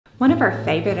One of our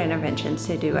favorite interventions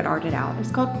to do at Art It Out is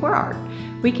called pour art.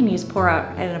 We can use pour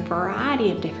art in a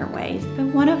variety of different ways, but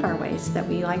one of our ways that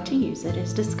we like to use it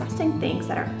is discussing things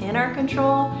that are in our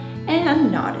control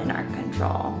and not in our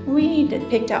control. We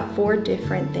picked out 4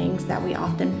 different things that we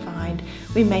often find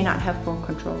we may not have full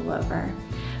control over,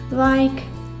 like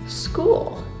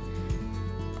school.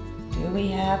 Do we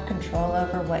have control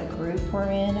over what group we're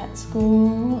in at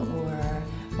school or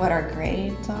what our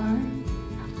grades are?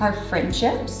 Our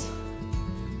friendships.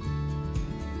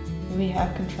 Do we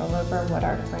have control over what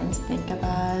our friends think of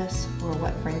us or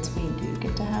what friends we do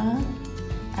get to have?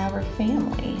 Our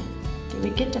family. Do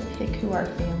we get to pick who our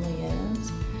family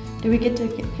is? Do we get to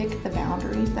pick the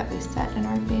boundaries that we set in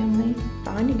our family?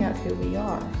 Finding out who we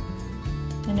are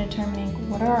and determining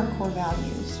what are our core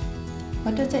values.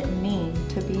 What does it mean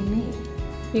to be me?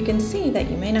 You can see that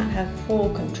you may not have full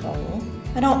control.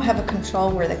 I don't have a control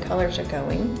where the colors are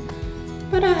going,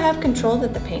 but I have control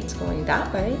that the paint's going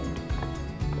that way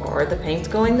or the paint's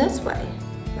going this way,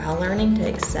 while learning to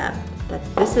accept that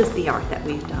this is the art that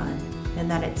we've done and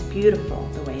that it's beautiful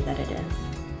the way that it is.